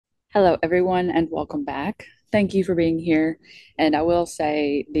Hello, everyone, and welcome back. Thank you for being here. And I will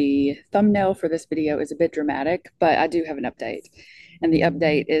say the thumbnail for this video is a bit dramatic, but I do have an update. And the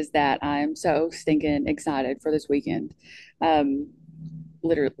update is that I'm so stinking excited for this weekend. Um,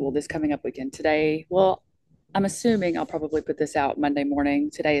 literally, well, this coming up weekend. Today, well, I'm assuming I'll probably put this out Monday morning.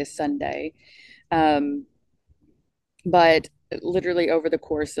 Today is Sunday. Um, but literally over the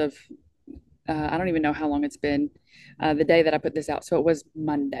course of, I don't even know how long it's been, the day that I put this out. So it was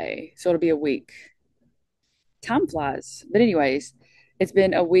Monday. So it'll be a week. Time flies. But, anyways, it's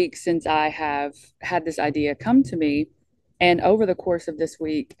been a week since I have had this idea come to me. And over the course of this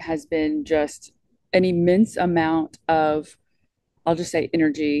week has been just an immense amount of, I'll just say,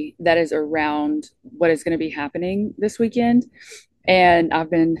 energy that is around what is going to be happening this weekend. And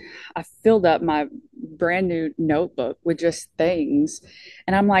I filled up my brand new notebook with just things.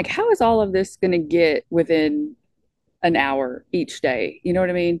 And I'm like, how is all of this going to get within an hour each day? You know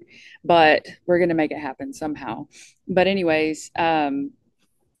what I mean? But we're going to make it happen somehow. But anyways,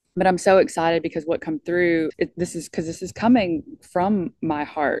 but I'm so excited because what come through this is because this is coming from my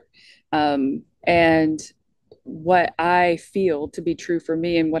heart. And what I feel to be true for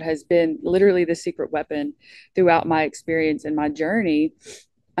me and what has been literally the secret weapon throughout my experience and my journey.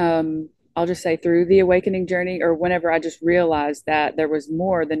 I'll just say through the awakening journey, or whenever I just realized that there was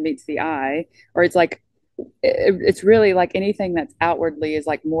more than meets the eye, or it's like it's really like anything that's outwardly is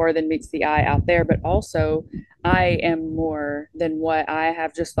like more than meets the eye out there, but also I am more than what I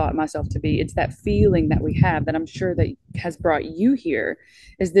have just thought myself to be. It's that feeling that we have that I'm sure that has brought you here,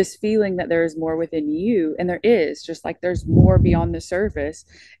 is this feeling that there is more within you. And there is, just like there's more beyond the surface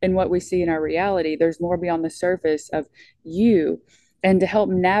in what we see in our reality, there's more beyond the surface of you. And to help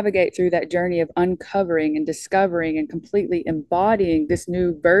navigate through that journey of uncovering and discovering and completely embodying this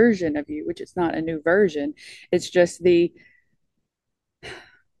new version of you, which it's not a new version, it's just the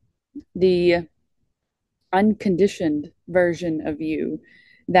unconditioned version of you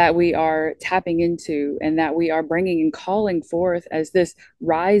that we are tapping into and that we are bringing and calling forth as this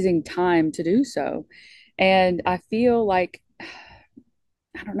rising time to do so. And I feel like,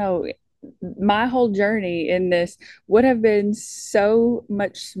 I don't know, my whole journey in this would have been so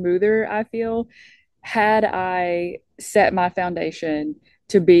much smoother, I feel, had I set my foundation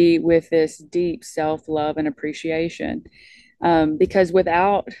to be with this deep self love and appreciation. Because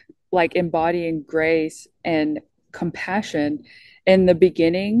without like embodying grace and compassion in the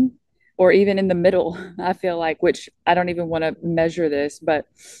beginning or even in the middle, I feel like, which I don't even want to measure this, but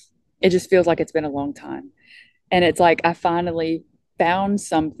it just feels like it's been a long time. And it's like I finally found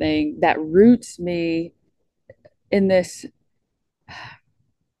something that roots me in this,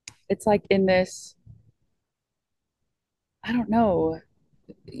 it's like in this, I don't know,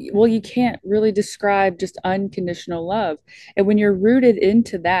 well, you can't really describe just unconditional love. And when you're rooted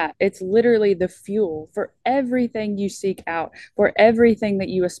into that, it's literally the fuel for everything you seek out, for everything that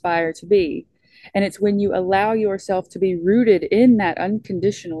you aspire to be. And it's when you allow yourself to be rooted in that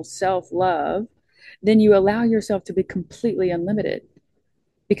unconditional self love, then you allow yourself to be completely unlimited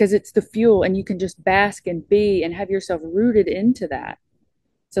because it's the fuel and you can just bask and be and have yourself rooted into that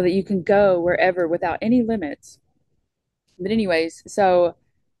so that you can go wherever without any limits. But, anyways, so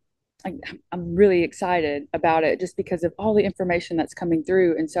I, I'm really excited about it just because of all the information that's coming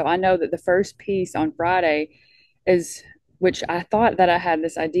through. And so I know that the first piece on Friday is, which I thought that I had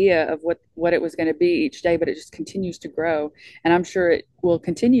this idea of what it was going to be each day, but it just continues to grow, and I'm sure it will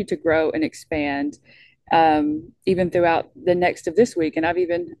continue to grow and expand, even throughout the next of this week. And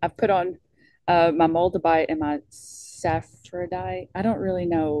I've put on my moldavite and my saffrodite. I don't really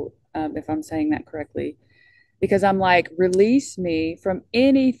know if I'm saying that correctly because I'm like, release me from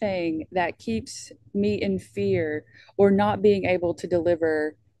anything that keeps me in fear or not being able to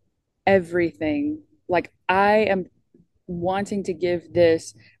deliver everything. Like, I am wanting to give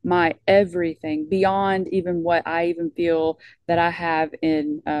this my everything beyond even what I even feel that I have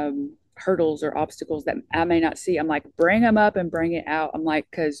in hurdles or obstacles that I may not see. I'm like, bring them up and bring it out. I'm like,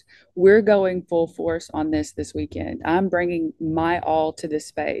 because we're going full force on this weekend. I'm bringing my all to this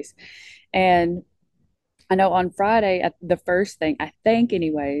space. And I know on Friday, at the first thing, I think,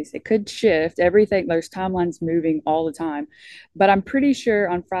 anyways, it could shift everything. There's timelines moving all the time. But I'm pretty sure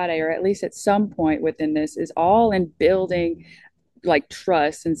on Friday, or at least at some point within this, is all in building like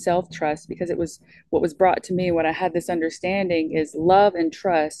trust and self trust, because it was what was brought to me. What I had this understanding is love and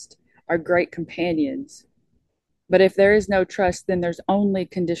trust are great companions. But if there is no trust, then there's only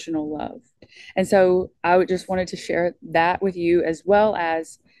conditional love. And so I would just wanted to share that with you, as well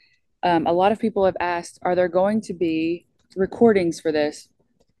as a lot of people have asked, are there going to be recordings for this?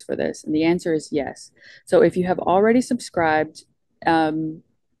 And the answer is yes. So if you have already subscribed, um,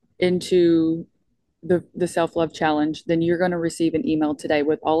 into the self-love challenge, then you're going to receive an email today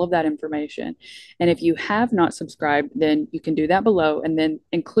with all of that information. And if you have not subscribed, then you can do that below, and then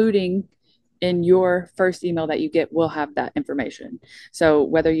including in your first email that you get will have that information. So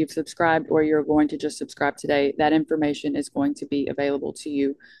whether you've subscribed or you're going to just subscribe today, that information is going to be available to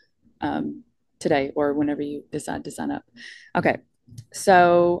you today or whenever you decide to sign up. Okay,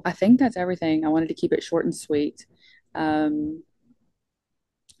 so I think that's everything. I wanted to keep it short and sweet. Um,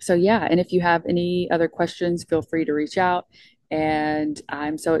 so yeah, and if you have any other questions, feel free to reach out. And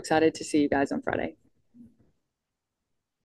I'm so excited to see you guys on Friday.